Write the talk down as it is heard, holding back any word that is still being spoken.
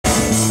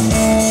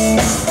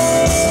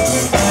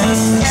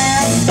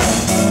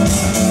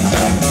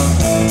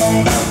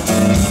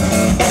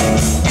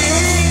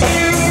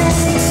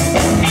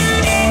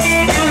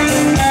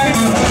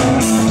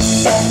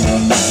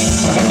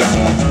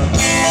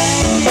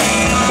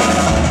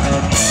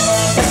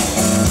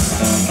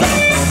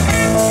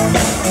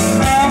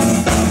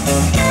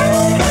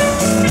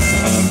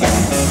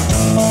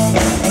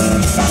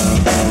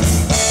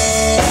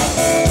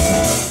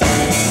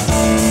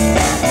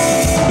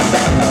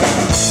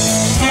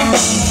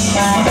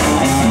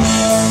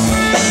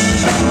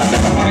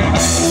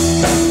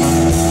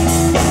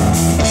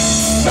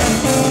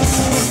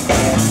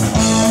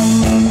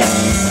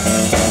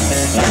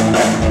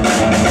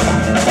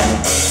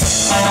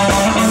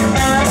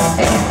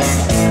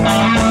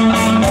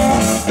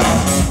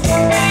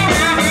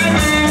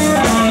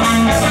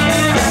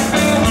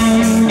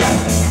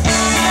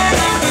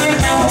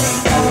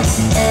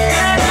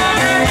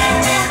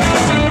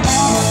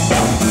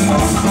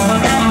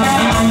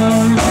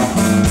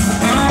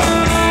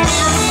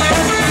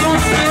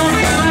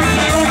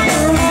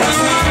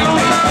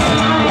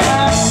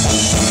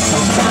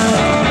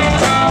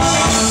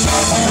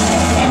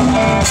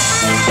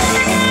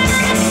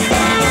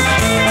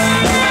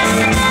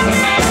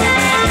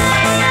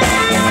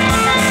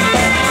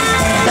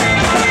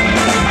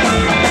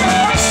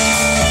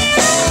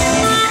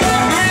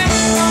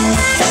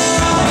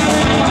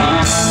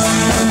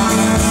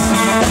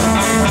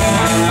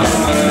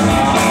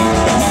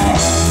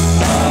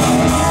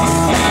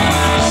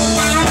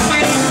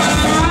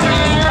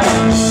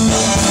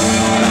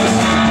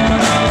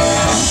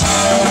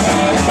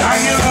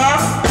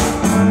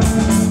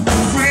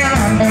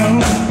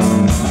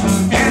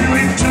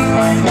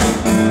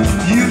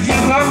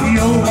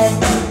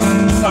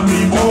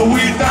before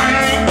we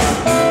think.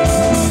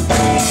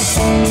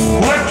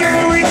 What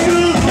can we do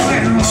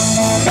when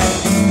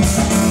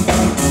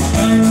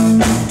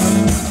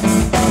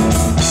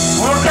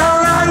what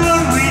kind of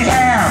would we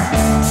have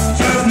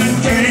just in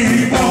case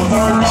we both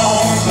are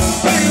wrong?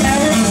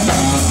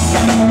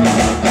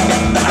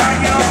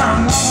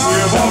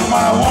 Give up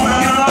my woman,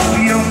 give up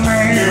your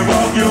man, give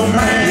up your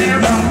man.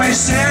 It don't make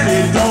sense,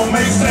 it don't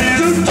make sense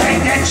to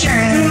take that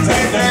chance, to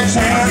take that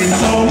chance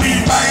before we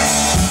fight.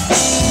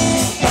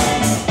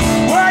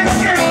 What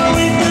can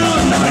we do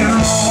when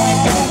wrong?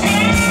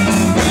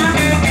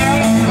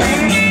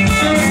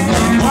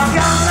 What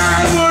kind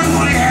of would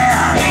we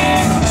have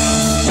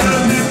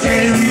just in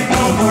case we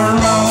both were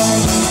wrong?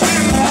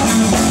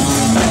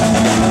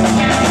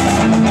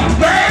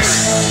 Baby,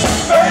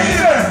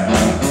 baby,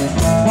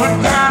 what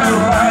kind of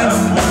life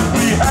would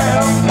we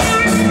have? Baby, baby,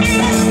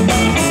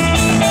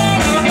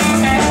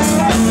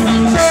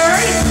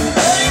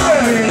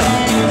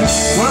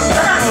 what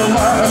kind of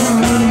life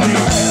would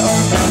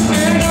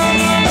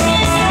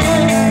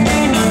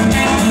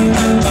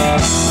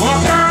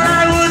we have? What kind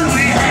of would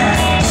we have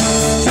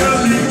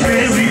just in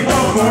case we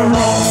both were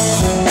wrong?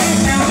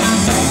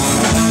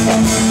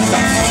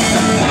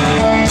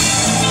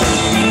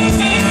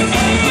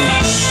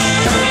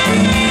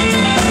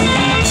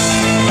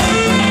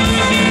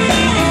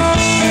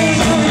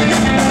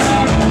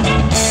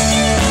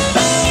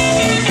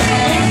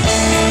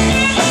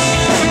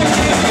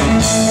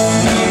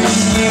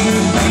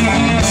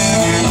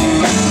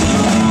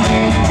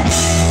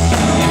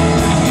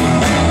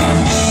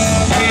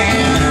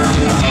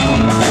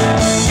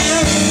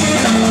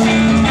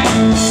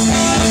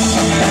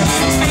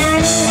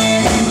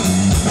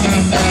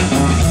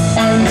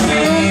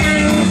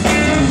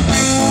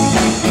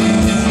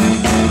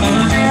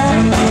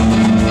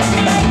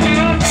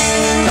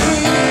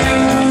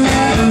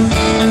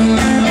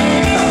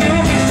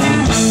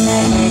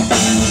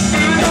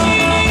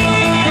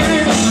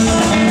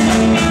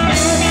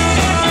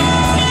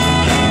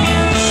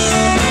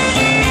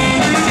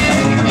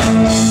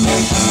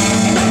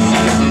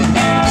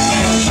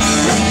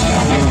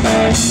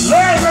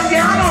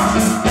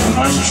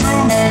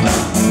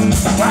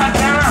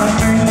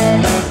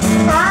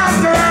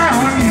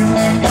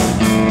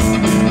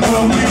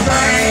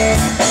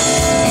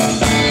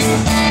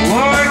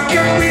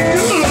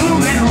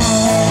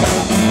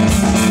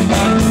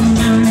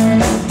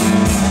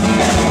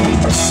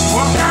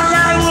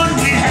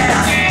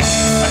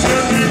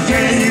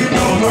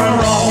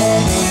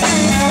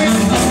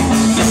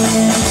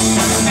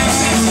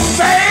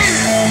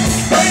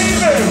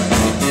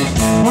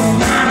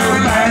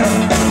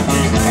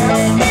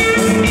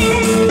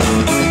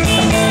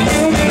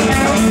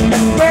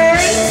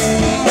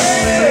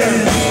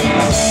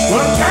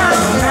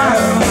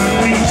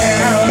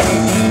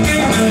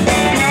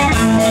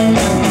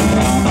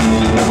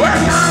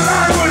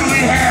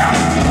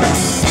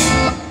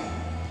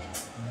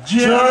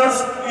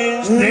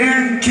 Just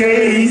in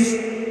case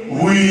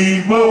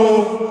we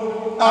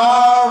both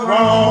are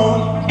wrong.